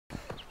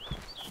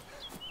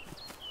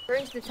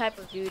Burns the type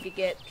of dude to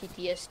get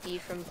PTSD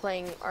from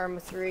playing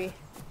Arma 3.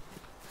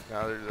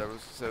 No, that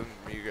was some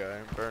new guy.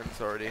 Burns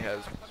already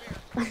has.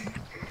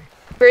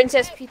 Burns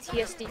has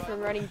PTSD from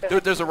running back.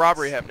 Dude, there's a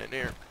robbery happening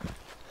here.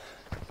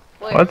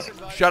 Wait. What?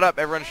 Shut up,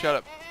 everyone, shut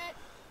up.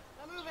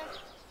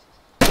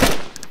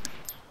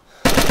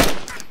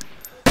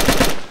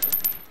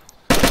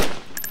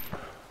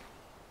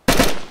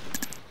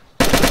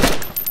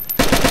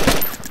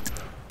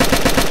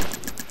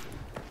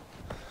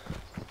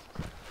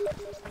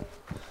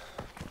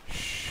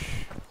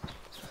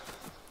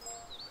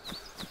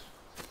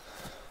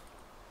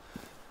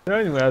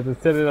 Anyway, I have to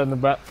set it on the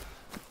back.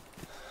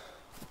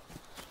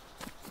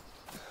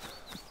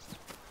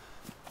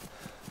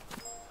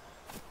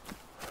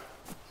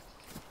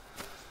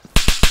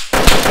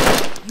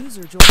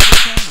 User joined your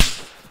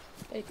channel.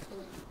 Hey,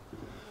 cool.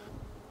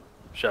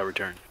 Shall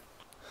return.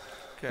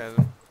 Okay,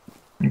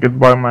 then.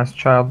 Goodbye, my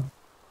child.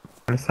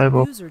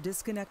 Disable. User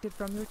disconnected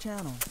from your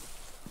channel.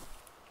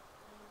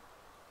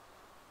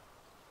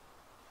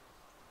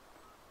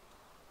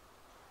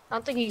 I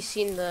don't think he's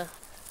seen the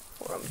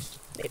forums,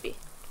 maybe.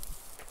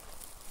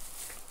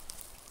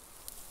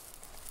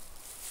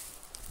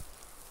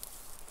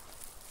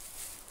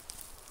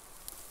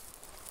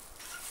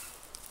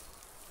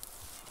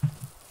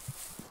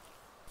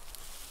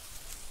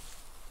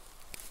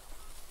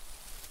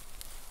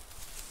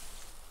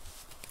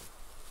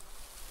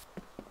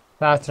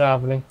 Fast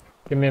traveling.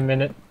 Give me a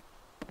minute.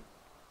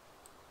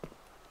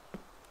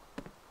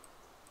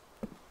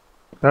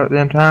 About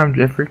damn time,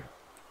 Jeffrey.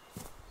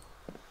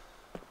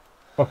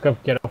 Fuck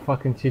up, get a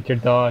fucking shoot your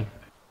dog.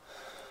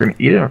 You're gonna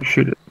eat it or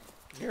shoot it?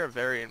 You're a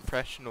very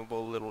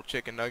impressionable little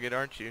chicken nugget,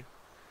 aren't you?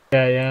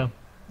 Yeah, yeah.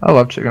 I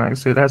love chicken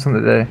nuggets, dude. I had some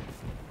today.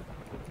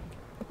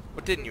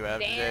 What didn't you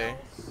have today?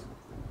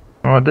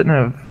 Oh, I didn't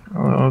have.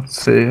 Oh,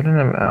 let's see. I didn't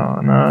have.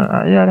 Oh, no.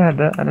 Yeah, I had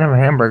that. I didn't have a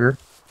hamburger.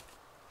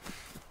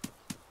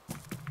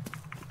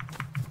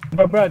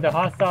 But bro, the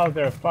hostiles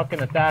are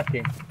fucking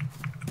attacking.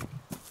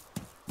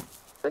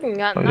 Freaking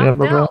got Oh, knocked yeah,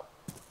 bro. out.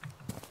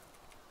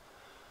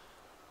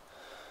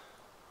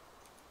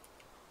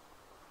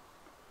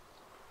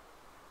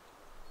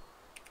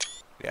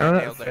 Yeah, I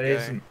nailed that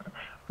guy.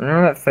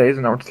 Remember that phase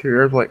in our 2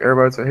 years, like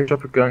everybody's like, hey,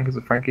 drop a gun because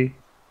of Frankie?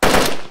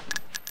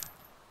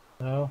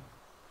 No.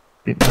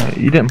 You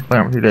didn't play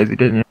him for 2 days,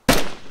 didn't you?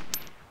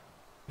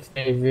 It's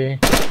easy.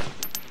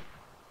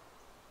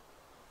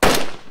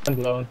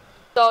 Unblown.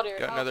 Got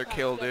another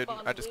kill, dude.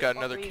 I just got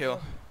another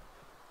kill.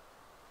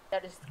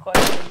 That is the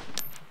question.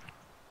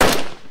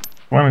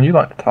 Why don't you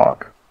like to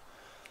talk?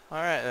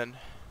 Alright then.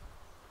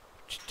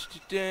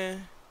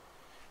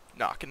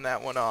 Knocking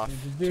that one off.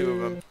 2 of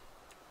them.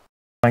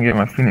 I can get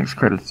my Phoenix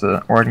credits,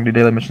 or I can do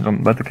daily missions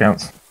on both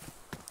accounts.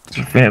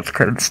 So Phoenix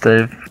credits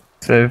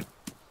save.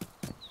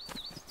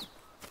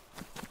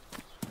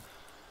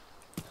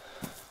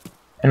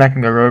 And I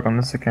can go rogue on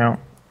this account.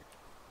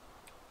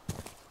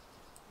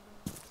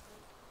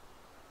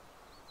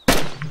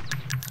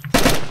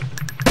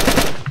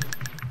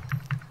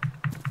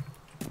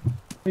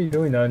 What are you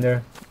doing down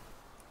there?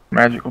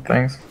 Magical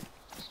things.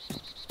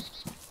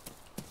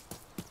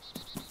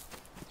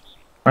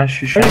 Nice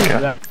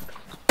Shushanka.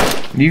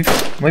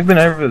 We've been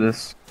over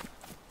this.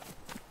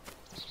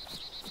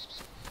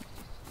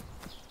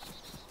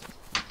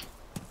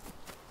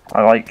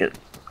 I like it.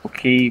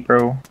 Okay,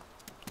 bro.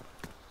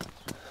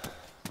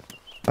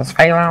 Let's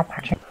fail out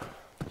patching.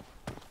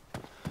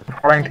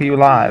 Reporting to you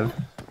live.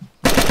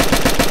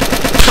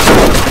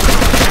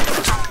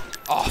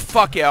 Oh,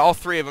 fuck yeah, all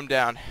 3 of them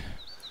down.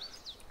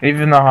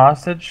 Even the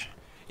hostage?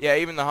 Yeah,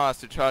 even the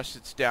hostage.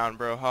 Hostage down,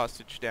 bro.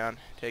 Hostage down.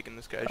 Taking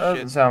this guy's That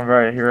doesn't shit. sound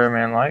very hero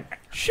man-like.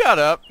 Shut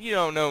up. You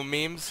don't know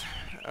memes.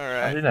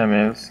 Alright. I do know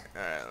memes.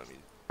 Alright, let me...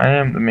 I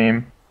am the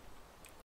meme.